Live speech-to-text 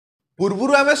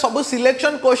पूर्व आम सब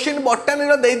सिलेक्शन क्वेश्चन बटानी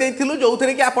देइलु जो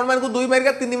थे कि आपण 2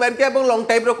 मार्किया 3 मार्किया और लंग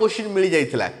टाइप क्वेश्चन मिल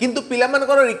जाता किंतु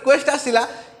पिलामानकर रिक्वेस्ट आसिला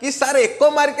कि सार 1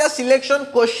 मार्किया सिलेक्शन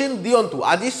क्वेश्चन दिंतु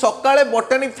आज सकाळे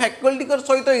बटानी फैकल्टी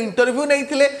सहित इंटरव्यू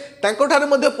नहीं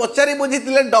पचारि बुझी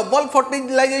डबल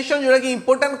फर्टिलाइजेशन जोटा कि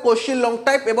important question lung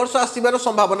type A वर्ष आसबार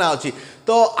संभावना अच्छी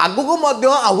तो आगू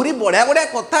आहरी बढ़िया बढ़िया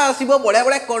कथा आसो बढ़िया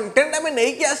बढ़िया कंटेंट आम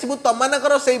नहीं आसबू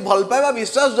तुमर से भल पाइबा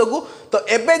विश्वास जो तो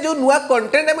एबे जो नुआ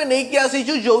कंटेंट आम नहीं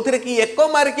आसीचु जो थे कि 1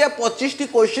 मार्किया 25 टी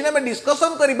क्वेश्चन आम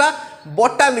डिस्कसन करवा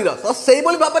बटानी तो से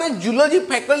भाव में जूलोजी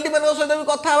फैकल्टी मान सहित भी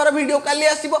कथा हमारा वीडियो काली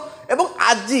आसो एवं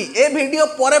आज ए वीडियो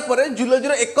परे परे जूलोजी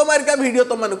 1 मार्किया वीडियो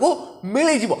तुमको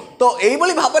मिल जी तो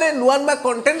यही भाव में नुआ नुआ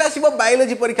कंटेंट आसो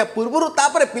बायोलॉजी परीक्षा पूर्व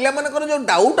पिलामानकर जो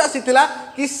डाउट आसीला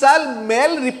कि साल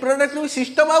मेल रिप्रोडक्टिव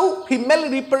सिस्टम आउ फीमेल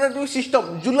रिप्रोडक्टिव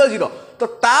सिस्टम जूलोजी तो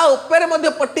ता ऊपर मध्य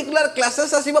particular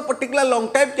classes आसीबो particular long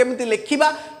type केमिति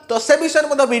लेखिबा तो से विषय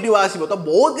में वीडियो आसीबो तो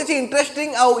बहुत किसी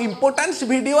इंटरेस्टिंग आउ इंपोर्टेंस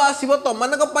वीडियो आसीबो तो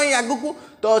मनक पई आगु को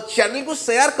तो चैनल को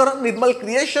शेयर करो निर्मल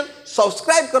क्रिएशन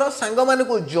सब्सक्राइब करो सांग मान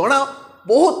को जणाओ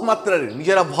बहुत मात्रा रे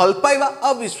निजरा भल पाइबा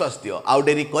और विश्वास दियो आउ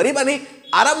डेरी करबानी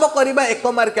आरंभ करबा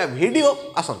 1 मार्किया video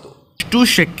आसंतु to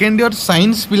second year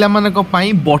science पिला मानक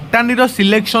पई बॉटनी रो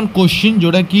सिलेक्शन क्वेश्चन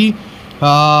जोड़ा कि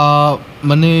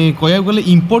माने कहया गले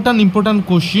इंपोर्टेंट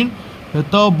क्वेश्चन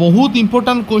तो बहुत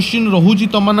इंपोर्टेंट क्वेश्चन रोची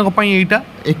तुम यहाँ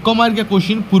 1 मार्किया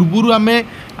क्वेश्चन पूर्व आम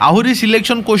आहरी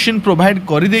सिलेक्शन क्वेश्चन प्रोवाइड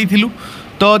कर देइथिलु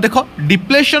तो देखो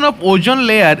depletion of ozone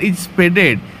layer is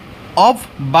spreaded of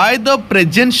by the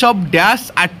presence of dash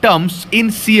atoms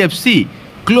in CFC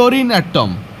chlorine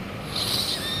atom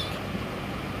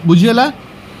बुझीगला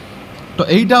तो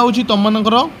यहीटा हूँ तुम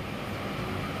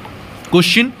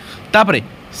क्वेश्चन तापरे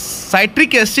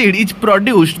citric acid is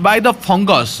produced by the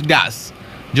fungus dash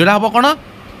जोड़ा हम कौन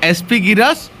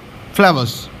एस्पिगिरस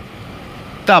फ्लेवस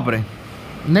तापरे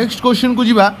नेक्स्ट क्वेश्चन को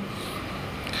जीवा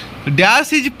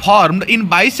dash is formed in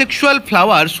bisexual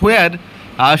flowers where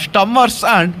स्टमर्स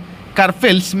and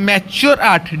carpels mature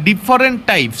at different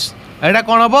types एटा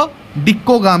कौन हम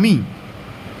डिकोगामी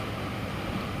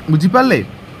बुझीपारे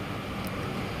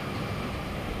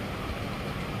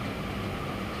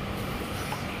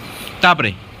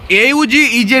तापरे AUG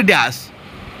is a dash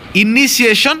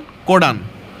initiation codon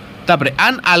तापरे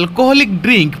an alcoholic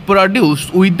drink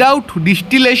produced without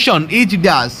distillation is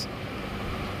dash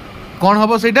कौन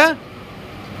हम सेटा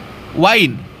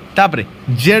वाइन तापरे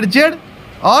ZZ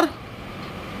और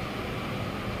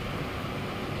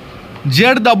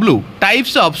ZW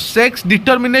types of sex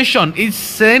determination is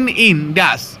Sen in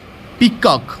dash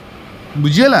peacock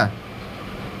बुझेला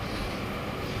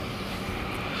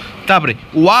तापरे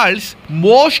world's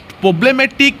most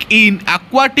problematic in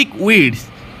aquatic weeds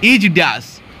is dash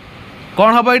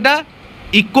कौन हम यहाँ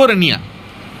इकोरेनिया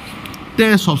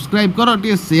ते सब्सक्राइब करो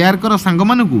टे शेयर करो सांग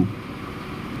मानकू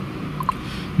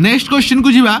नेक्स्ट क्वेश्चन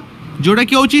को जीवा जोड़ा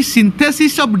कि होची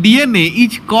synthesis of DNA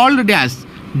is called dash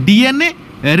DNA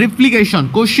replication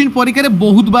question परीक्षा रे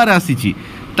बहुत बार आसीची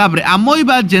तापरे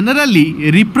अमोइबा generally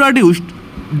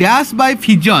reproduced dash by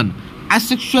fission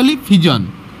asexually fission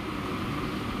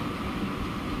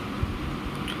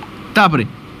तापरे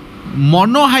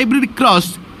monohybrid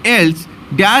cross else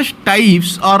dash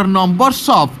types और numbers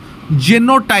of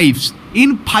genotypes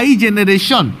in 5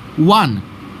 generation 1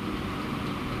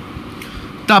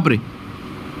 तापरे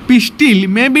pistil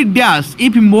may be dash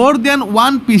if more than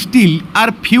one pistil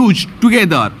are fused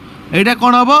together एटा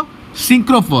कौन हम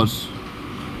synchrophores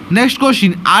next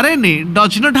question RNA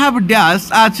does not have dash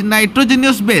as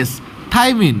nitrogenous base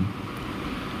thymine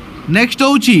next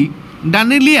होची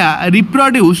Danilia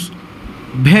reproduce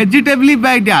vegetably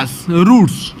by dash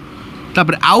roots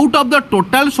तापर out of the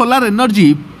total solar energy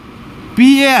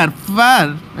PAR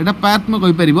Etah part में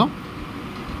कहि परिबो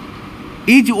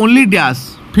is only dash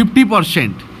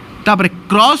 50% तापर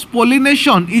cross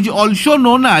pollination is also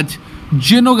known as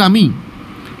जेनोगामी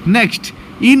next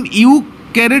in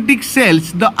eukaryotic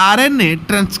cells the RNA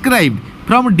transcribed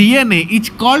from DNA is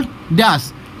called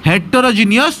dash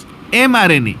heterogeneous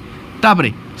mRNA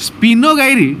तापर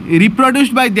स्पिनोगाइरी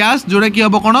reproduced by dash जोड़ा कि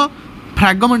हम कौन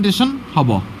fragmentation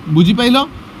हम बुझी पाइल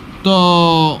तो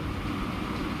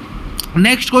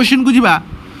नेक्स्ट क्वेश्चन को जीवा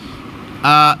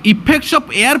effects of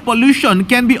air pollution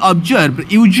can be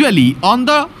observed usually on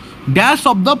the dash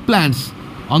of the plants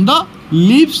on the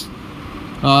leaves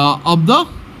of the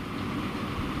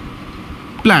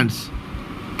plants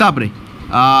तापरे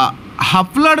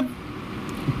hafled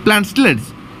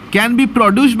plantlets can be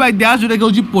produced by dash जोटा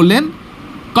कि pollen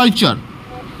culture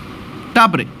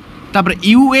तापरे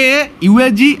UAA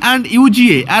UAG and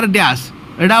UGA are dash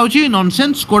एटा होची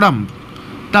nonsense codum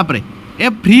तापरे a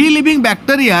free living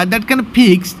bacteria that can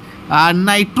fix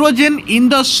nitrogen in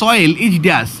the soil is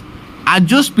dash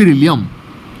एजोस्पिरिलियम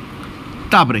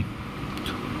तापरे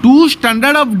to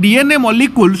standard of DNA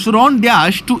molecules run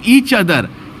dash to each other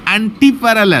anti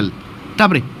parallel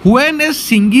तापरे when a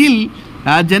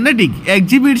single genetic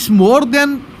exhibits more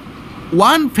than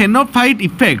one फेनोफाइट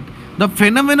effect the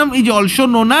phenomenon is also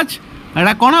known as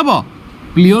एटा कौन हम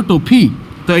प्लियोटोफी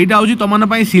तो यहाँ हूँ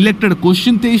तुम selected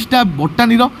question 23टा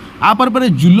बोटानी आपर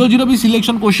zoology भी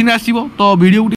selection question आसो तो वीडियो